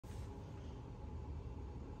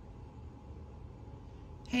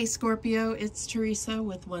Hey Scorpio, it's Teresa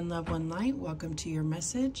with One Love, One Light. Welcome to your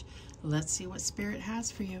message. Let's see what Spirit has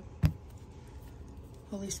for you.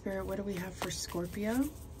 Holy Spirit, what do we have for Scorpio?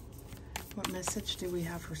 What message do we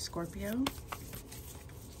have for Scorpio?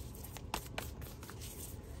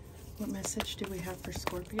 What message do we have for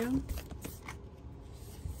Scorpio?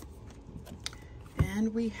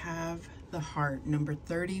 And we have the heart, number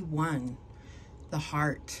 31, the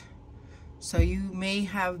heart. So you may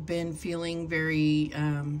have been feeling very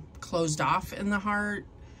closed off in the heart,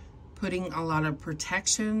 putting a lot of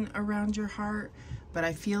protection around your heart, but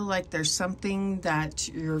I feel like there's something that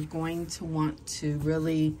you're going to want to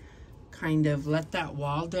really kind of let that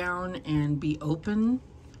wall down and be open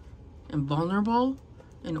and vulnerable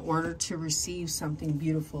in order to receive something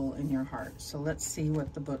beautiful in your heart. So let's see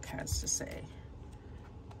what the book has to say.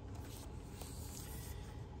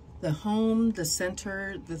 The home, the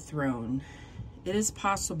center, the throne. It is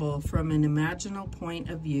possible from an imaginal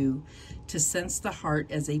point of view to sense the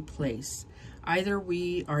heart as a place. Either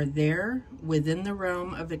we are there within the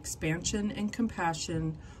realm of expansion and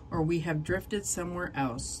compassion, or we have drifted somewhere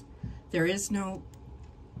else. There is no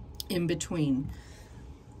in between.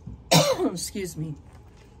 Excuse me.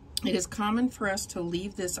 It is common for us to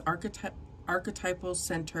leave this archetypal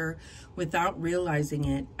center without realizing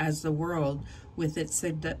it, as the world, with its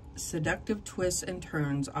seductive twists and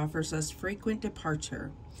turns, offers us frequent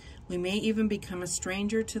departure. We may even become a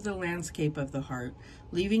stranger to the landscape of the heart,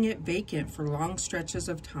 leaving it vacant for long stretches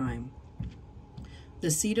of time. The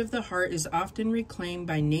seat of the heart is often reclaimed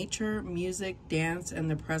by nature, music, dance, and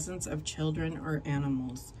the presence of children or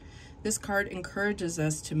animals. This card encourages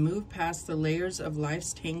us to move past the layers of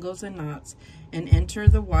life's tangles and knots and enter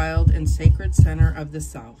the wild and sacred center of the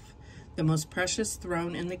self. The most precious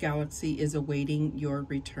throne in the galaxy is awaiting your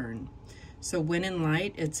return. So when in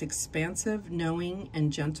light, it's expansive, knowing,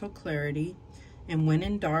 and gentle clarity. And when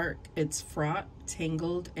in dark, it's fraught,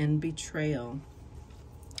 tangled, and betrayal.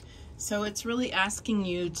 So it's really asking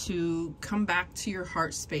you to come back to your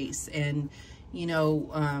heart space and, you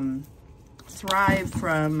know, thrive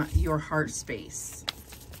from your heart space.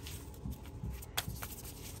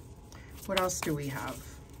 What else do we have?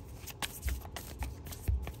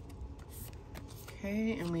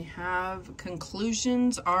 Okay, and we have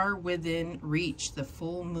conclusions are within reach, the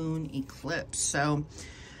full moon eclipse. So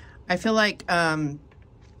I feel like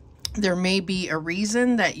there may be a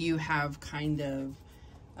reason that you have kind of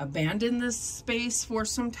abandoned this space for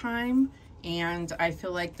some time. And I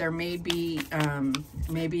feel like there may be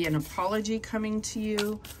maybe an apology coming to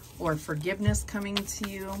you or forgiveness coming to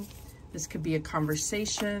you. This could be a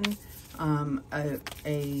conversation,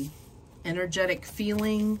 a energetic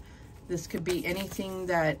feeling. This could be anything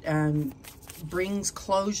that brings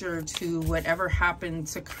closure to whatever happened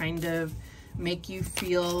to kind of make you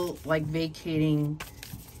feel like vacating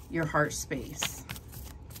your heart space.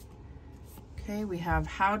 Okay, we have,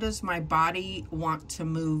 how does my body want to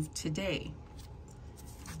move today?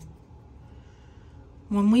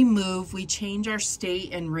 When we move, we change our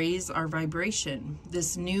state and raise our vibration.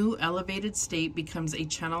 This new elevated state becomes a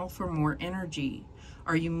channel for more energy.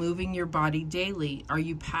 Are you moving your body daily? Are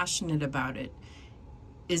you passionate about it?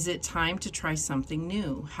 Is it time to try something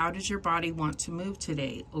new? How does your body want to move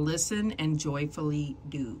today? Listen and joyfully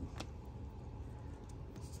do.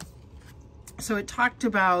 So it talked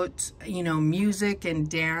about, you know, music and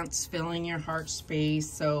dance filling your heart space.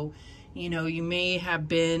 So, you know, you may have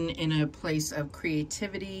been in a place of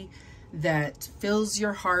creativity that fills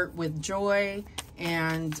your heart with joy,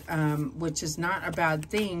 and which is not a bad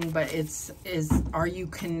thing, but are you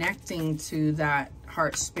connecting to that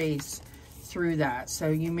heart space through that? So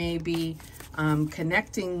you may be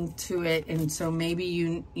connecting to it, and so maybe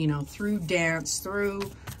you know, through dance,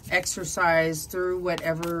 through exercise, through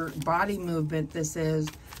whatever body movement this is,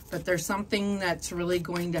 but there's something that's really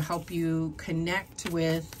going to help you connect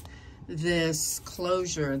with this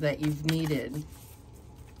closure that you've needed.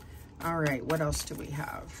 All right, what else do we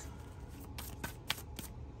have?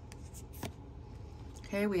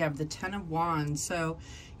 Okay, we have the Ten of Wands. So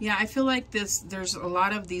yeah, I feel like there's a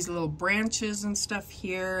lot of these little branches and stuff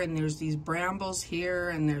here, and there's these brambles here,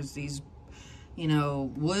 and there's these, you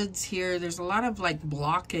know, woods here. There's a lot of like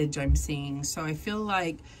blockage I'm seeing. So I feel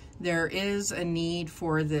like there is a need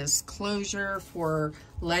for this closure, for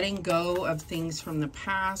letting go of things from the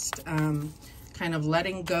past, kind of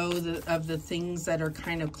letting go of the things that are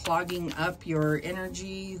kind of clogging up your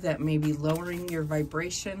energy, that may be lowering your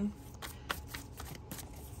vibration.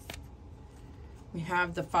 We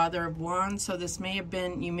have the Father of Wands. So this may have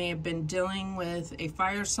been, you may have been dealing with a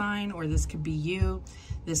fire sign, or this could be you.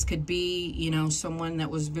 This could be, you know, someone that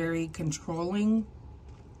was very controlling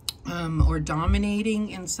or dominating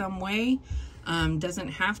in some way. Doesn't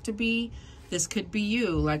have to be. This could be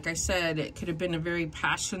you. Like I said, it could have been a very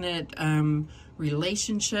passionate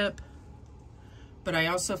relationship. But I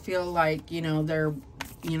also feel like, you know, they're,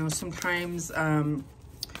 you know, sometimes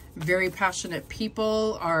very passionate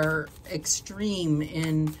people are extreme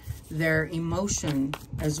in their emotion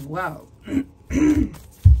as well.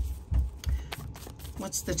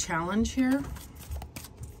 What's the challenge here?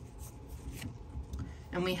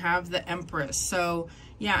 And we have the Empress. So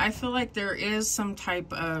yeah, I feel like there is some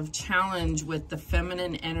type of challenge with the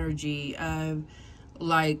feminine energy of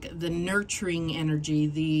like the nurturing energy,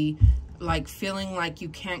 the like feeling like you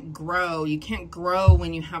can't grow. You can't grow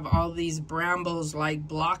when you have all these brambles like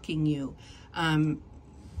blocking you.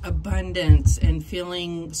 Abundance and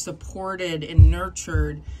feeling supported and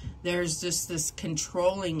nurtured. There's just this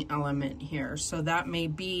controlling element here. So that may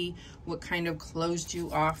be what kind of closed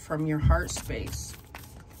you off from your heart space.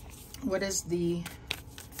 What is the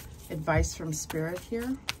advice from Spirit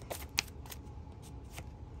here?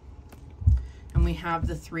 And we have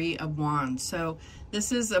the Three of Wands. So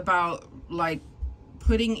this is about like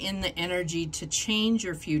putting in the energy to change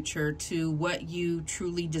your future to what you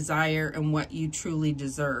truly desire and what you truly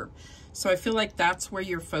deserve. So I feel like that's where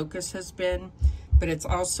your focus has been, but it's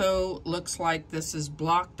also looks like this is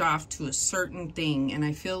blocked off to a certain thing. And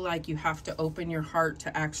I feel like you have to open your heart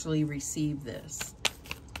to actually receive this.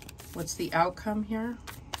 What's the outcome here?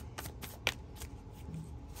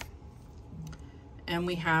 And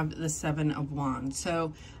we have the Seven of Wands.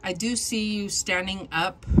 So I do see you standing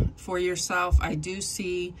up for yourself. I do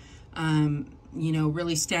see, you know,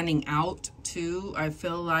 really standing out too. I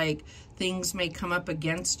feel like things may come up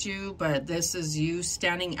against you, but this is you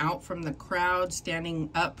standing out from the crowd, standing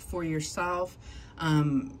up for yourself.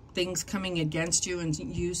 Things coming against you and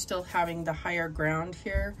you still having the higher ground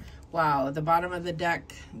here. Wow, at the bottom of the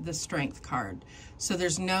deck, the Strength card. So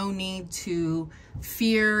there's no need to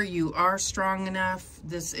fear. You are strong enough.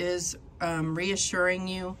 This is reassuring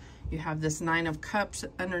you. You have this Nine of Cups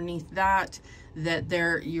underneath that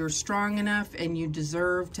you're strong enough and you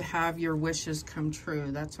deserve to have your wishes come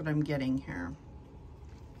true. That's what I'm getting here.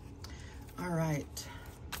 All right.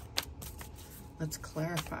 Let's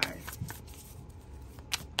clarify.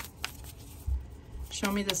 Show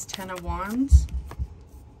me this Ten of Wands.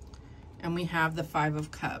 And we have the Five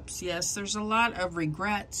of Cups. Yes, there's a lot of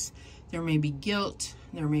regrets. There may be guilt.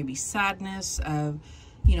 There may be sadness of,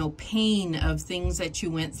 you know, pain of things that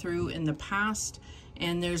you went through in the past.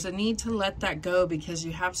 And there's a need to let that go because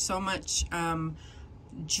you have so much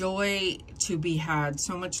joy to be had,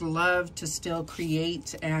 so much love to still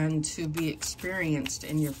create and to be experienced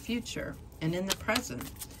in your future and in the present.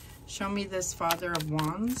 Show me this Father of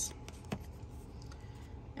Wands.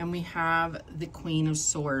 And we have the Queen of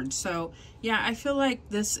Swords. So yeah, I feel like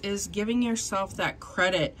this is giving yourself that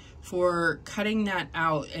credit for cutting that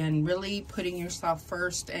out and really putting yourself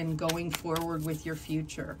first and going forward with your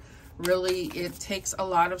future. Really, it takes a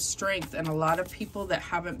lot of strength, and a lot of people that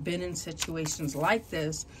haven't been in situations like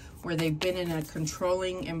this, where they've been in a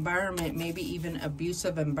controlling environment, maybe even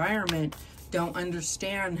abusive environment, don't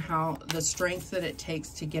understand how the strength that it takes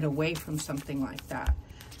to get away from something like that.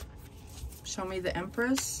 Show me the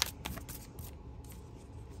Empress.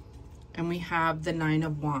 And we have the Nine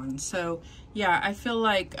of Wands. So yeah, I feel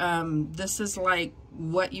like this is like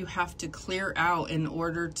what you have to clear out in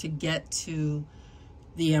order to get to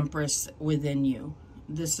the Empress within you.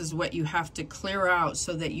 This is what you have to clear out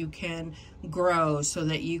so that you can grow, so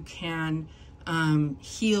that you can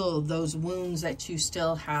heal those wounds that you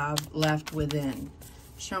still have left within.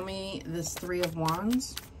 Show me this Three of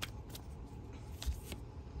Wands.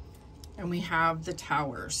 And we have the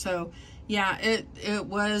Tower. So yeah, it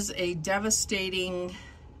was a devastating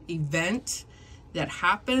event that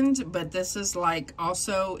happened, but this is like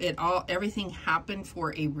also everything happened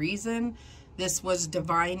for a reason. This was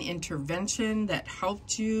divine intervention that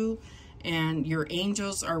helped you, and your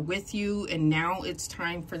angels are with you, and now it's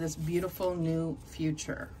time for this beautiful new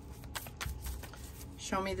future.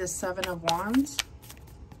 Show me the Seven of Wands.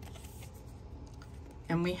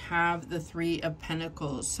 And we have the Three of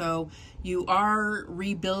Pentacles. So you are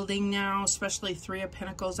rebuilding now, especially Three of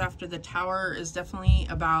Pentacles after the Tower is definitely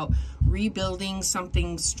about rebuilding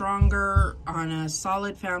something stronger on a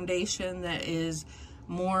solid foundation that is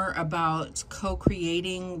more about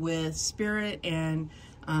co-creating with Spirit and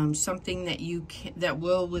something that that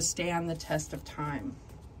will withstand the test of time.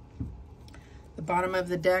 The bottom of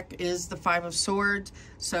the deck is the Five of Swords.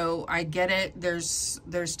 So I get it. There's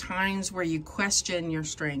times where you question your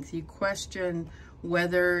strength. You question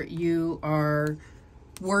whether you are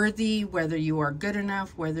worthy, whether you are good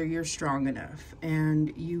enough, whether you're strong enough.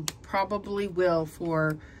 And you probably will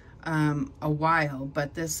for a while,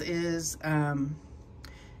 but this is,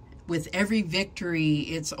 with every victory,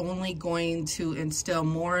 it's only going to instill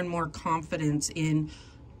more and more confidence in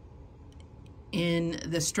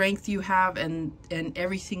the strength you have and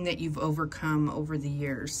everything that you've overcome over the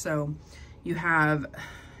years. So you have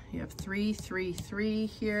 3, 3, 3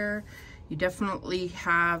 here. You definitely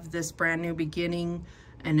have this brand new beginning,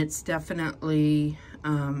 and it's definitely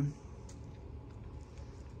of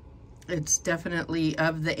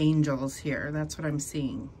the angels here. That's what I'm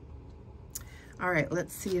seeing. All right,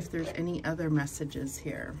 let's see if there's any other messages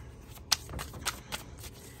here.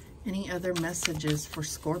 Any other messages for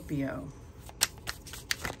Scorpio?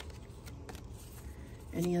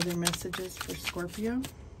 Any other messages for Scorpio?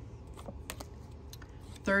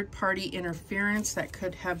 Third-party interference, that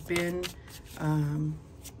could have been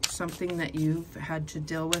something that you've had to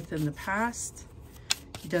deal with in the past.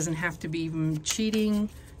 It doesn't have to be even cheating,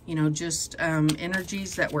 you know, just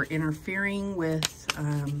energies that were interfering with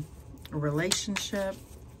a relationship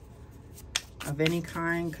of any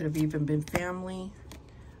kind. Could have even been family.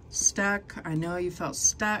 Stuck. I know you felt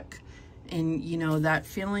stuck, and you know that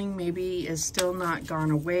feeling maybe is still not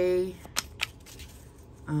gone away,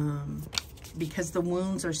 because the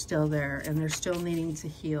wounds are still there and they're still needing to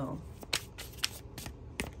heal.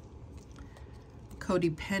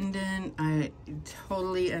 Codependent, I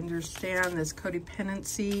totally understand this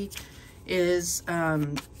codependency is, I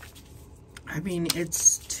mean,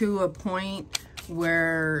 it's to a point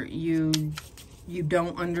where you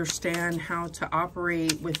don't understand how to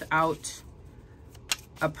operate without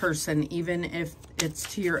a person, even if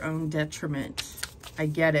it's to your own detriment. I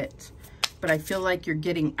get it, but I feel like you're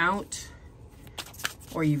getting out,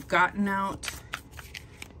 or you've gotten out,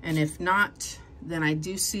 and if not, then I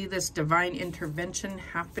do see this divine intervention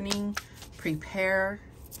happening. Prepare.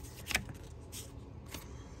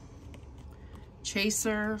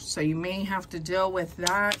 Chaser, so you may have to deal with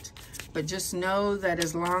that, but just know that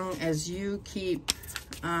as long as you keep,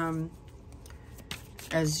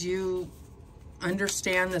 as you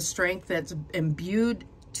understand the strength that's imbued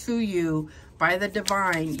to you by the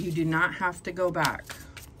divine, you do not have to go back.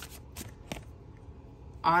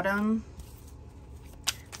 Autumn,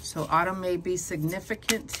 so autumn may be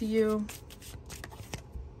significant to you.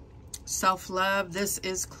 Self-love, this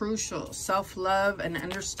is crucial. Self-love and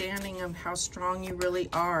understanding of how strong you really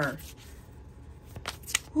are.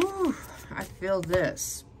 Whew, I feel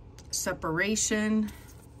this. Separation.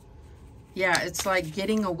 Yeah, it's like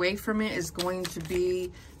getting away from it is going to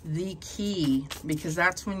be the key, because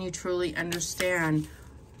that's when you truly understand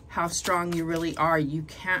how strong you really are. You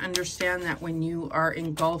can't understand that when you are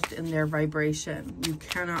engulfed in their vibration. You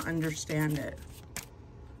cannot understand it.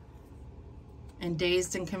 And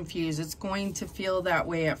dazed and confused. It's going to feel that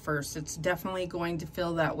way at first. It's definitely going to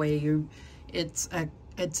feel that way. It's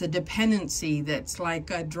a dependency that's like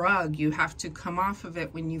a drug. You have to come off of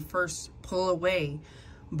it when you first pull away.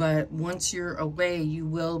 But once you're away, you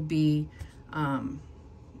will be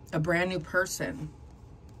a brand new person.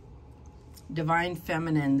 Divine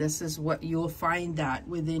feminine. This is what you'll find that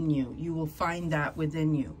within you. You will find that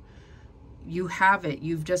within you. You have it.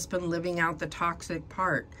 You've just been living out the toxic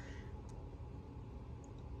part.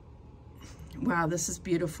 Wow, this is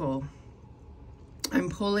beautiful. I'm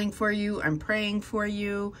pulling for you. I'm praying for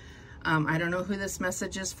you. I don't know who this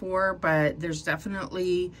message is for, but there's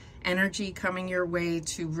definitely energy coming your way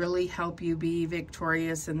to really help you be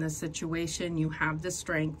victorious in this situation. You have the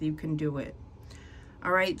strength. You can do it.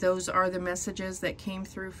 All right, those are the messages that came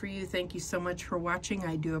through for you. Thank you so much for watching.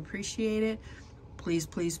 I do appreciate it. Please,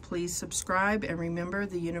 please, please subscribe. And remember,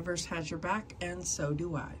 the universe has your back, and so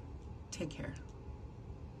do I. Take care.